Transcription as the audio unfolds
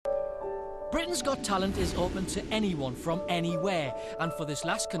Britain's Got Talent is open to anyone from anywhere, and for this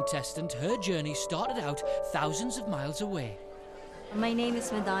last contestant, her journey started out thousands of miles away. My name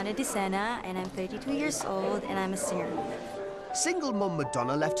is Madonna Decena, and I'm 32 years old, and I'm a singer. Single mum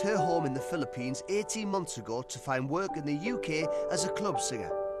Madonna left her home in the Philippines 18 months ago to find work in the UK as a club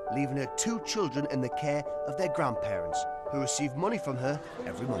singer, leaving her 2 children in the care of their grandparents, who receive money from her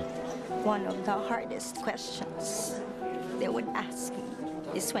every month. One of the hardest questions they would ask me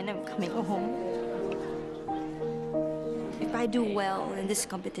is when I'm coming home. If I do well in this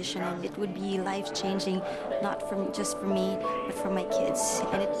competition, it would be life-changing, not just for me, but for my kids.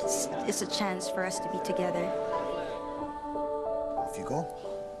 And it's a chance for us to be together. Off you go.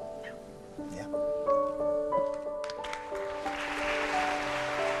 Yeah.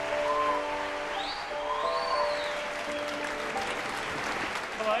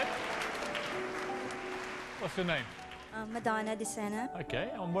 Hello. What's your name? Madonna Decena.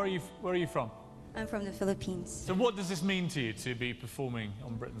 Okay, and where are you from? I'm from the Philippines. So what does this mean to you to be performing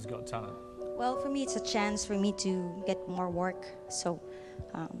on Britain's Got Talent? Well, for me, it's a chance for me to get more work. So,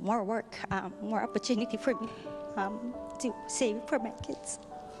 more work, more opportunity for me to save for my kids.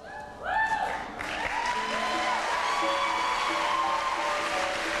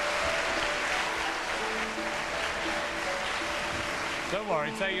 Don't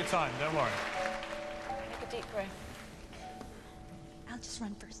worry, take your time, don't worry. Take a deep breath. I'll just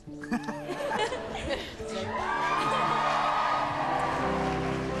run first.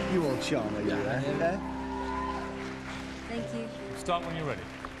 You all charming, yeah. Thank you. Start when you're ready.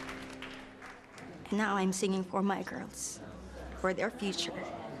 And now I'm singing for my girls, for their future.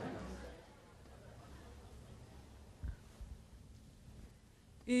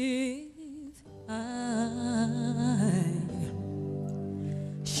 If I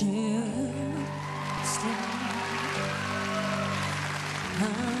should stay, I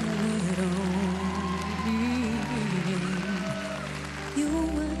would only your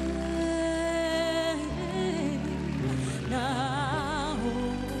way. Now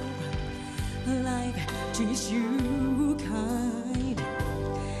life treats you kind,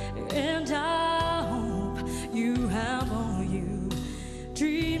 and I hope you have all you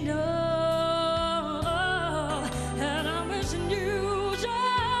dreamed of, and I'm wishing you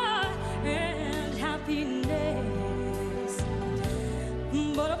joy and happiness.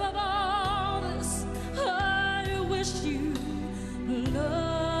 But above all this, I wish you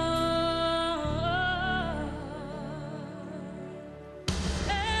love.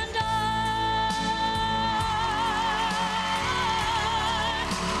 And I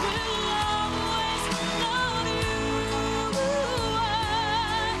will always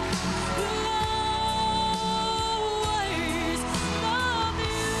love you.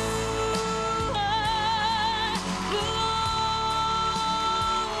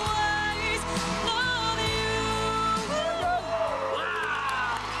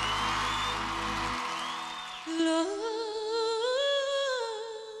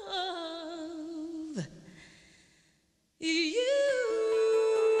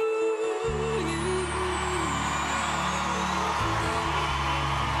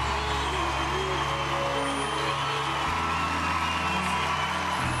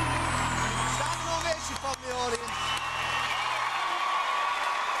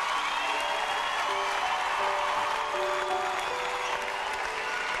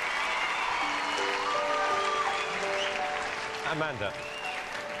 Amanda.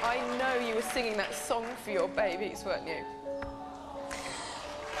 I know you were singing that song for your babies, weren't you?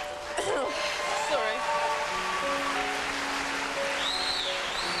 Sorry.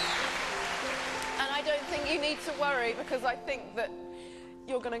 And I don't think you need to worry, because I think that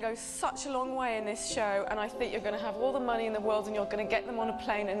you're going to go such a long way in this show, and I think you're going to have all the money in the world, and you're going to get them on a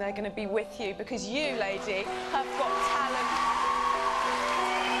plane, and they're going to be with you, because you, lady, have got talent.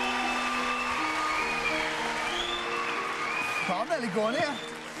 I'm nearly going here.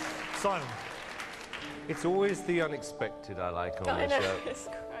 Simon. It's always the unexpected I like on I the know, show. it's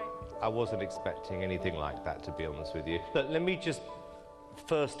great. I wasn't expecting anything like that, to be honest with you. But let me just,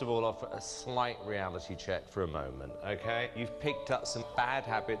 first of all, offer a slight reality check for a moment, OK? You've picked up some bad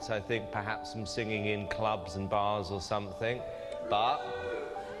habits, I think, perhaps some singing in clubs and bars or something. But,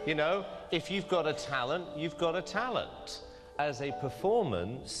 you know, if you've got a talent, you've got a talent. As a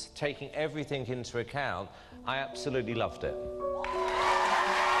performance, taking everything into account, I absolutely loved it.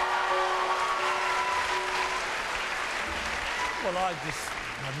 Well, I just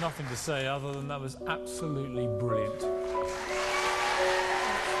have nothing to say other than that was absolutely brilliant.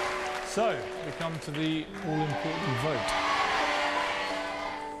 So, we come to the all-important vote.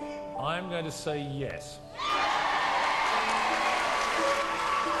 I'm going to say yes.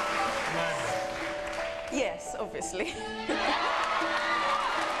 Amanda. Yes, obviously.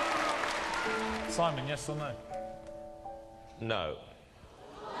 Simon, yes or no? No.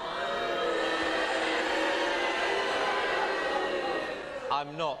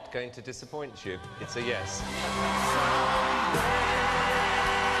 I'm not going to disappoint you. It's a yes.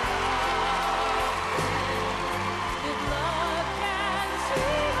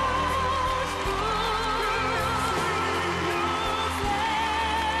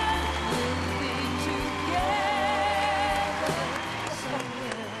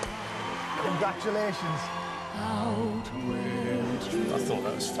 Congratulations. I thought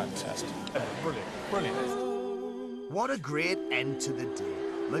that was fantastic. Brilliant, brilliant. What a great end to the day.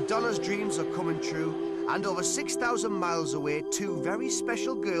 Madonna's dreams are coming true, and over 6,000 miles away, two very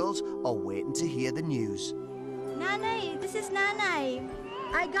special girls are waiting to hear the news. Nanay, this is Nanay.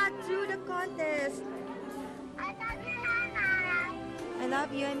 I got through the contest. I love you, Nanay. I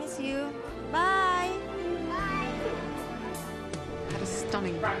love you, I miss you. Bye. Had a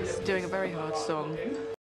stunning voice, doing a very hard song.